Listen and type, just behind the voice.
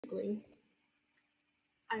Basically,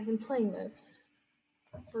 I've been playing this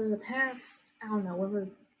for the past, I don't know, over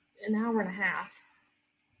an hour and a half,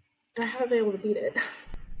 and I haven't been able to beat it.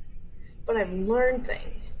 But I've learned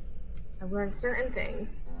things. I've learned certain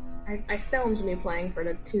things. I filmed me playing for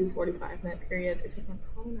the two 45-minute periods, except I'm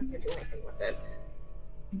probably not going to do anything with it.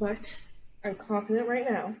 But I'm confident right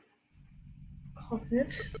now.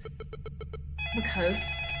 Confident because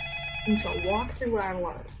I'm just going to walk through what I've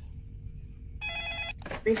learned.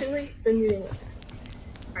 Basically, been using this guy.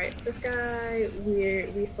 Alright, this guy,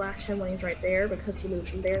 we flash him when he's right there because he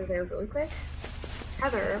moves from there to there really quick.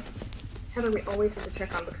 Heather, we always have to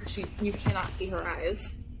check on because you cannot see her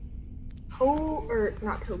eyes.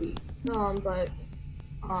 Not Toby, but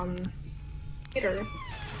Peter,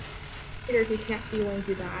 if you can't see when you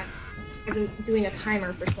do that, I've been doing a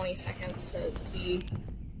timer for 20 seconds to see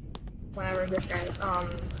whenever this guy,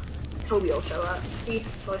 Toby will show up. See?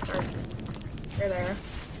 So I start, they're there.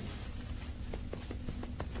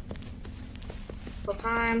 Full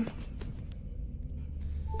time.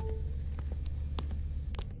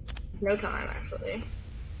 No time, actually.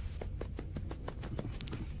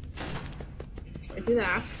 So I do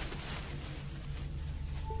that.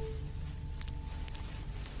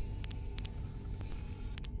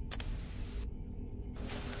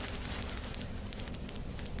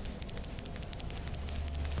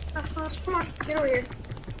 Come on, get over here.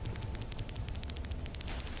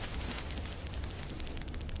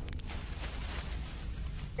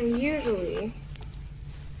 And usually,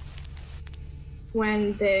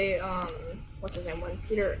 when they, what's his name, when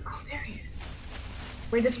Peter, oh, there he is.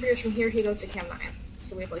 When he disappears from here, he goes to Cam 9.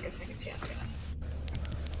 So we have like a second chance yet.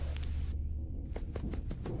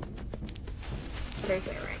 There's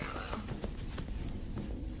there right now,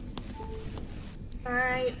 though.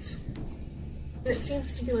 Alright. It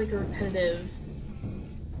seems to be like a repetitive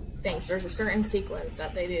thing. So there's a certain sequence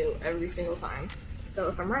that they do every single time. So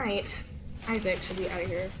if I'm right, Isaac should be out of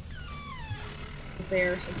here.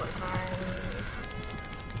 There some point in time.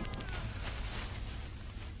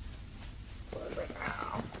 Right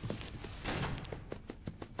now.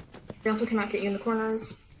 They also cannot get you in the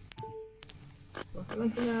corners. Don't have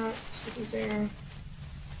anything that. So who's there?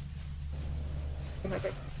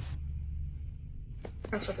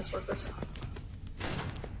 That's what this workers.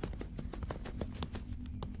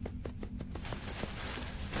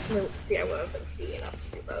 So, see, I would have been speeding up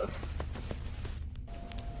to do both.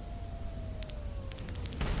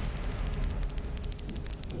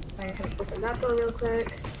 I'm gonna open that door real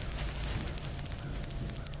quick.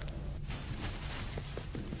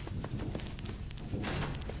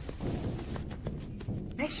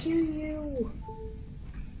 I hear you!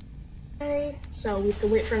 Okay, so we have to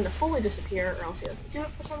wait for him to fully disappear, or else he doesn't do it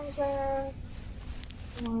for some reason.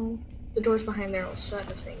 The doors behind there will shut,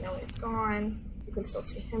 just so you know he's gone. You can still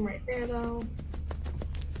see him right there, though.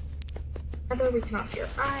 Heather, we cannot see her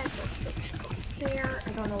eyes, so let's check over there. I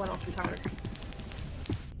don't know what else we covered.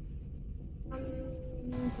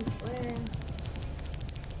 He's where?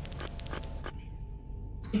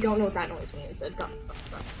 I don't know what that noise means. It got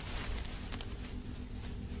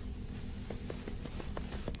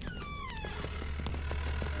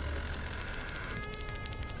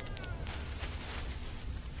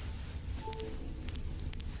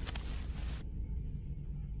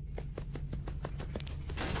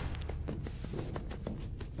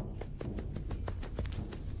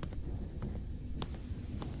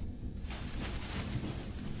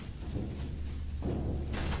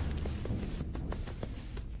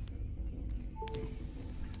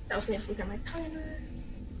that was me just looking at my timer.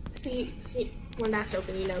 See, when that's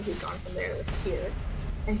open, you know he's gone from there to here.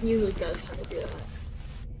 And he usually does tend to do that.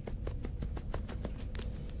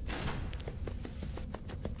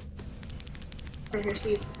 Right here,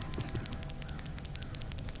 Steve.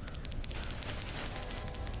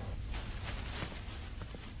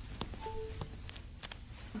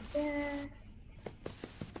 There.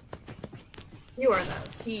 You are,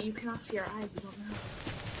 though. See, you cannot see our eyes, you don't know.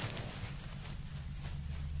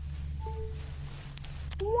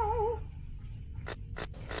 Whoa.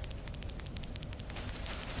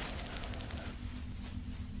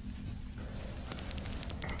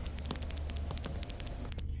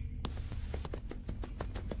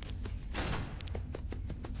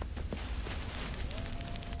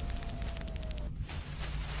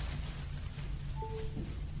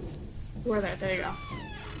 We're there, there you go.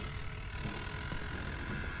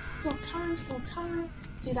 Still time.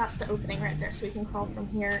 See, that's the opening right there, so we can crawl from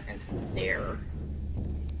here into there. Or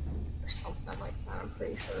something like that, I'm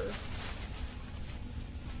pretty sure.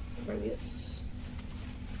 Maybe this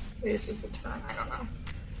is the turn, I don't know.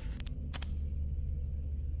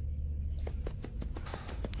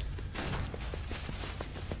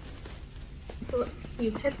 So let's see,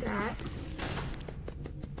 you hit that.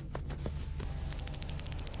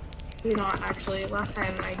 Maybe not actually. Last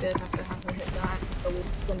time I did have to have him hit that,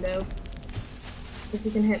 the window. If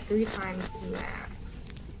you can hit 3 times max.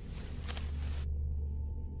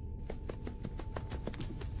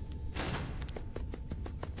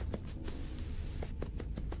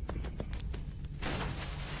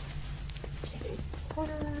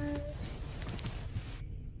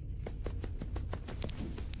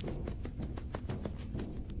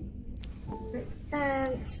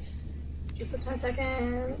 Fence. Shoot for 10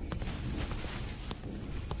 seconds.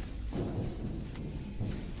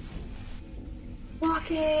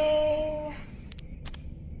 Walking.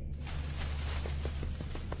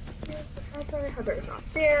 Heather's not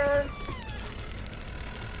there.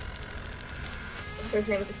 Heather's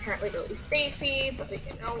name is apparently really Stacy, but you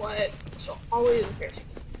know what? She'll always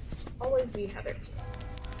be Heather to me.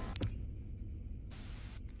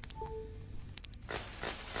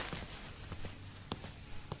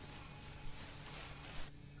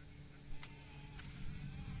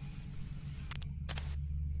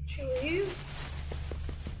 She leave?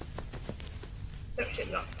 No, she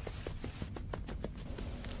did not.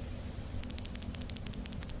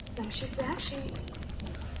 Dashy, dashy.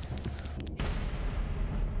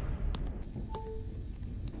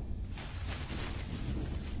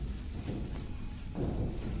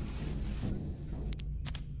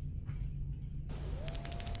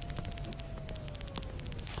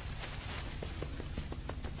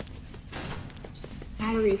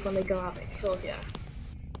 Batteries when they go out, it kills ya.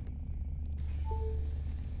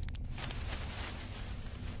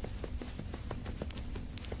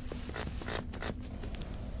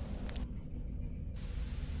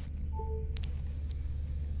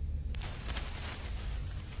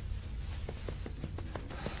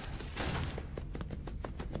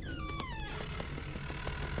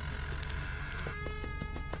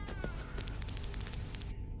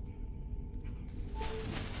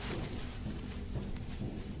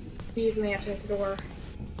 Steve may have to hit the door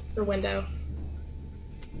or window.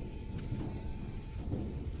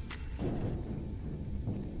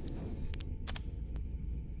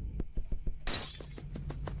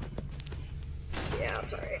 Yeah,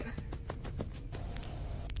 that's alright.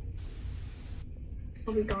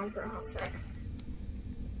 I'll be gone for a hot sec.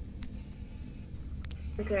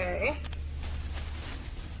 Okay.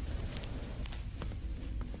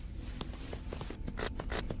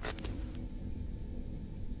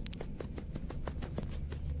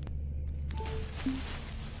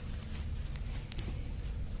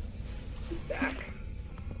 He's back.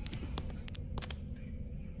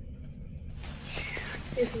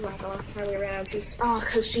 This is like the last time we ran out of juice. Oh,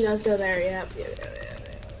 because she does go there, yep.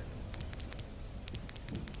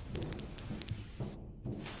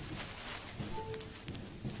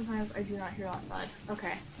 Sometimes I do not hear that thud.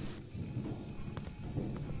 Okay.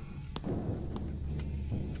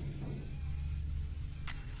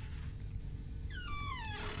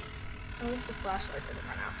 At least the flashlight didn't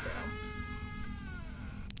run out too.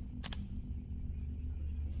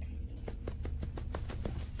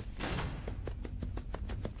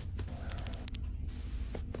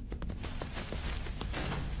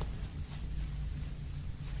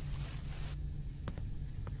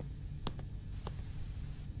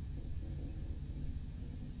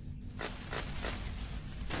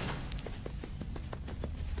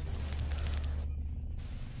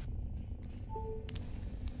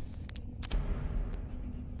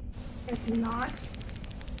 I cannot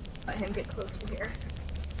let him get close to here.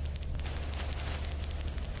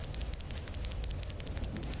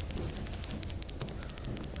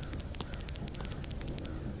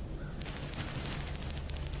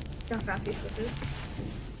 Got fancy switches.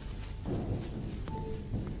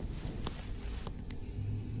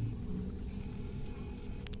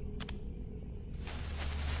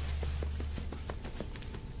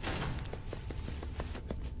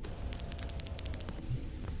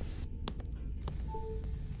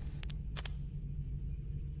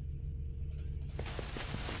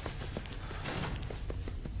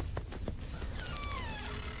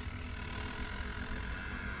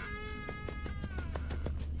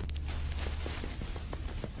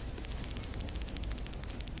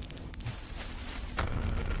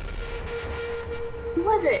 Who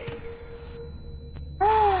was it?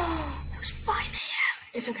 Oh, it was 5 a.m.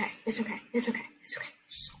 It's okay. It's okay. It's okay. It's okay.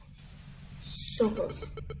 So close.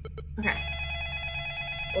 Okay.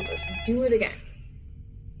 We'll just do it again.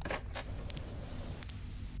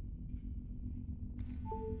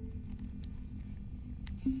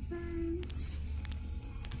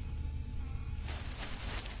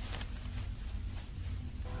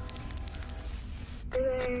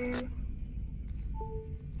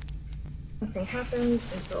 nothing happens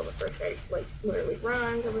until the first guy, like, literally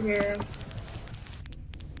runs over here.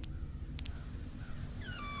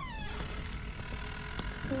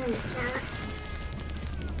 Sorry.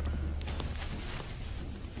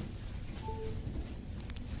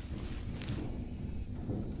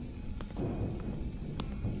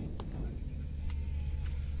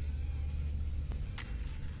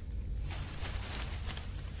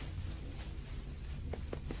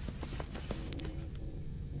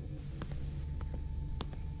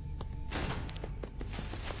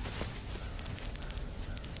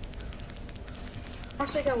 I'm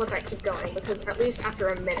actually gonna let that keep going because at least after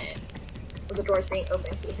a minute of the doors being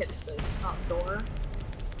open, he hits the top door.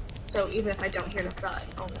 So even if I don't hear the thud,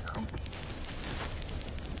 I'll know.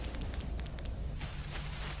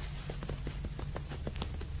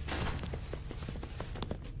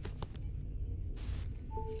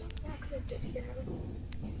 Stop that because I did hear him.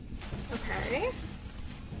 Okay.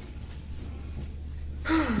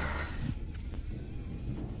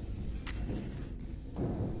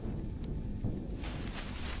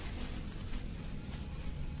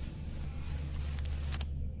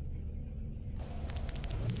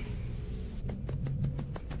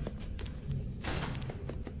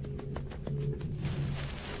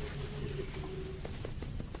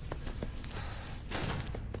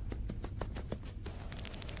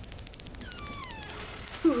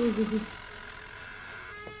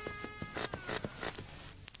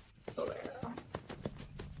 So there.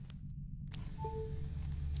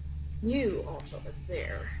 You also are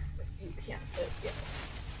there, but you can't live yet.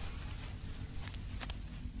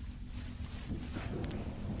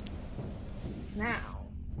 Now.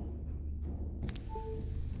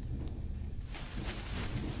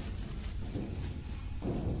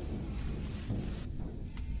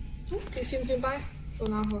 Do you see him zoom by? So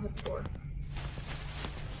now he'll hit the door.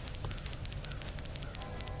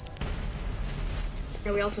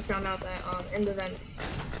 And we also found out that in the vents,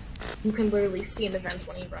 you can literally see in the vents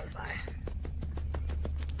when he runs by.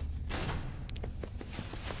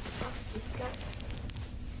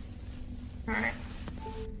 Alright.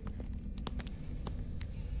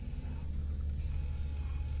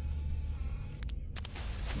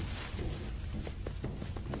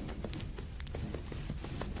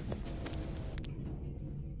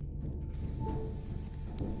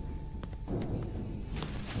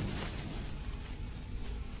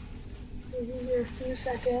 Give you a few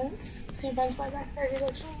seconds. See if Ben's by back there. He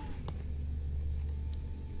looks.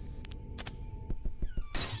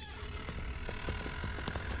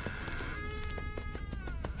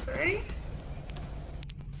 Sorry?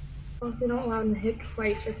 Well, if we don't allow him to hit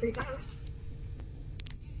twice or 3 times.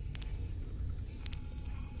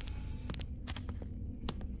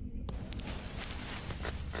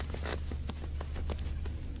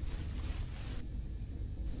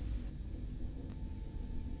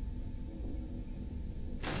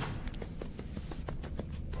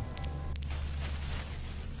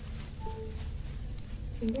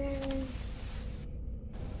 And then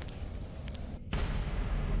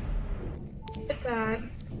hit that.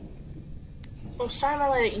 I'll shine my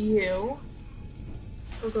light at you.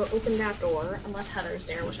 We'll go open that door, unless Heather's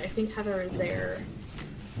there, which I think Heather is there.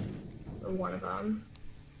 Or one of them.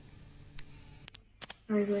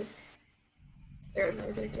 Isaac. There's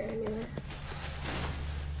Isaac, yeah, I knew it.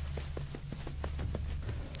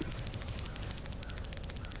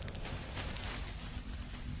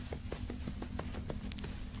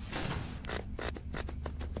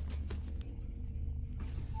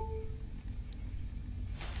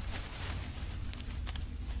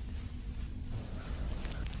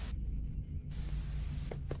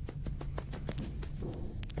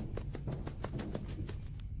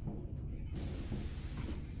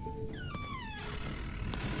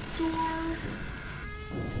 Door.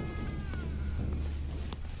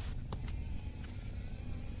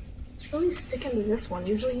 It's really sticking to this one.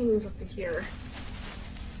 Usually he moves up to here.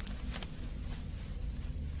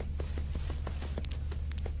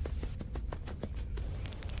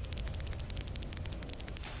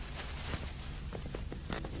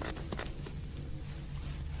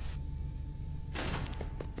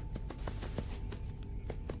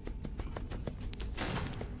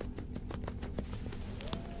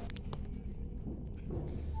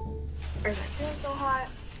 Why is that feeling so hot?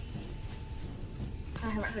 I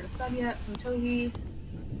haven't heard a thud yet from Toby.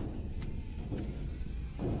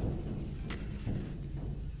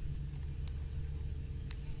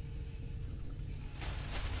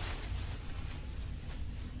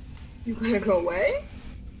 You gonna go away?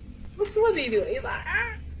 What's he doing? He's like,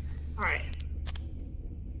 ah! Alright.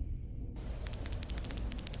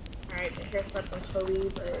 Alright, I hear stuff from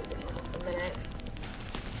Toby, but this one takes a minute.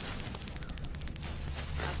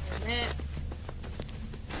 Admit.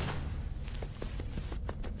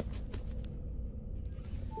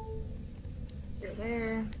 Through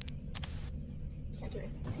there. Can't do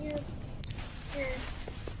anything here, so just here.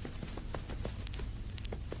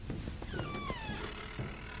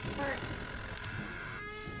 Start.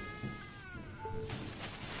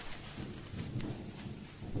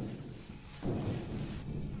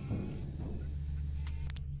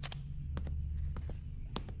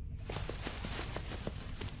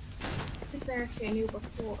 Is there? See, I knew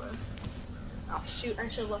before. Oh shoot, I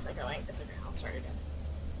should have left that going. It's okay, I'll start again.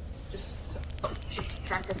 Just should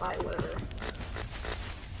subtract it by whatever.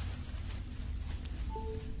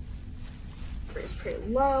 It's pretty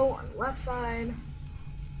low on the left side.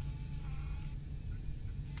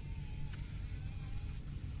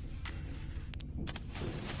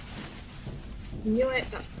 Knew it,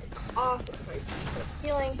 that's off, because I had a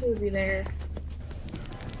feeling he would be there.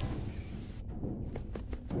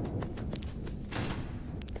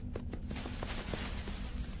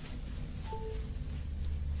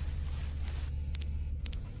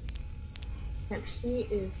 And he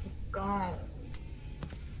is gone.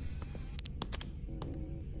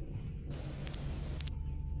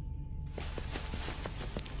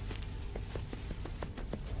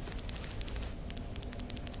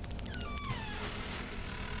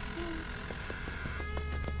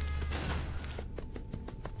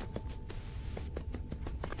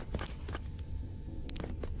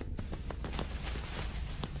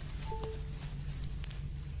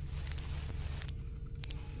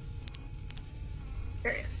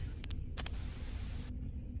 There he is.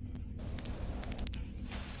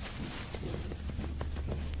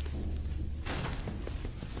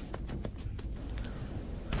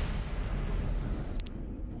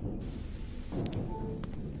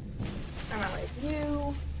 I'm gonna let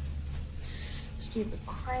you. Steve is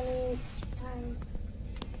behind me.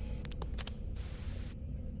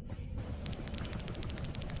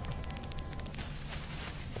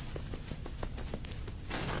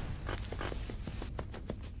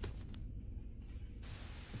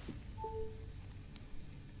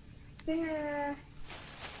 There.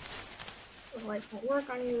 So the lights won't work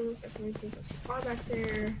on you. That's why there's no spot back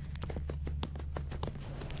there.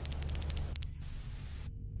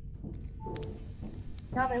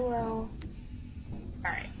 Now they will.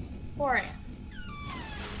 Alright. 4 a.m.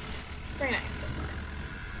 Very nice so far.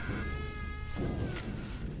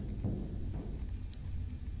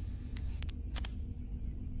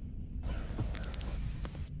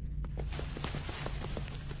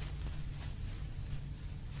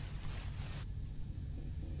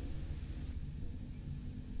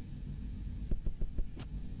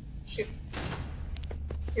 Shoot.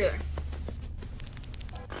 You're there.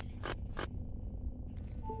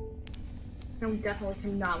 And we definitely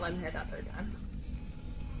cannot let him hit that third time.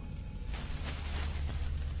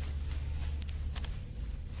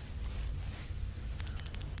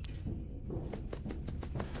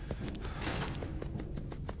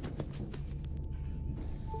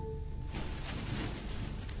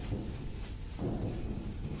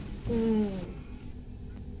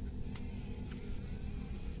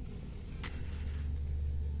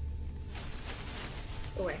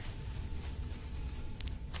 Go away.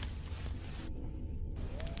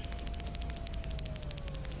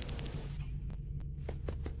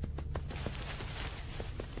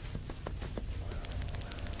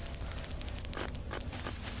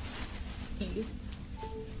 Steve.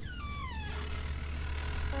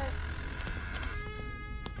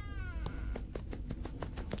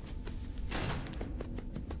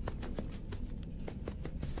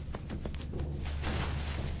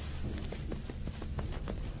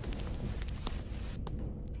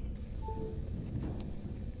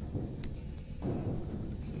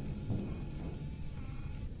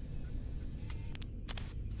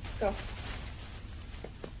 Go.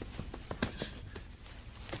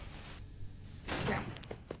 Now.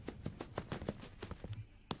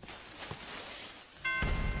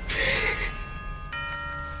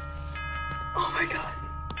 Oh my god.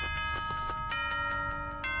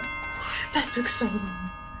 That took so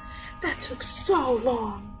long. That took so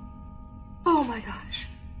long. Oh my gosh.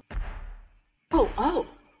 Oh.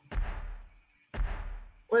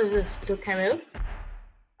 What is this? Can I move?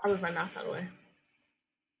 I'll move my mouse out of the way.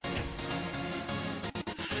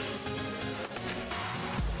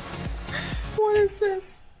 What is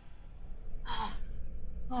this?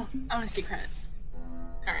 Oh, I want to see credits.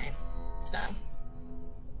 Alright, so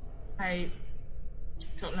I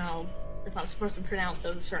don't know if I'm supposed to pronounce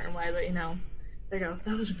those a certain way, but you know, there you go.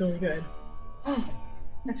 That was really good. Oh,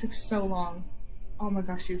 that took so long. Oh my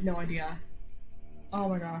gosh, you have no idea. Oh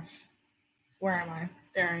my gosh. Where am I?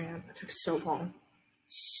 there I am. It took so long.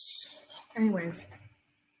 So long. Anyways,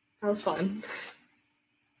 that was fun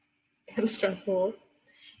and stressful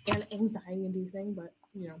and anxiety inducing, but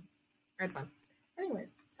you know, I had fun. Anyways,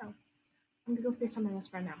 so I'm gonna go FaceTime my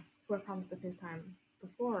best friend now, who I promised to FaceTime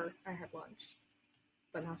before I had lunch,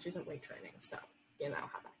 but now she's at weight training, so you know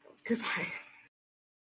how that goes. Goodbye.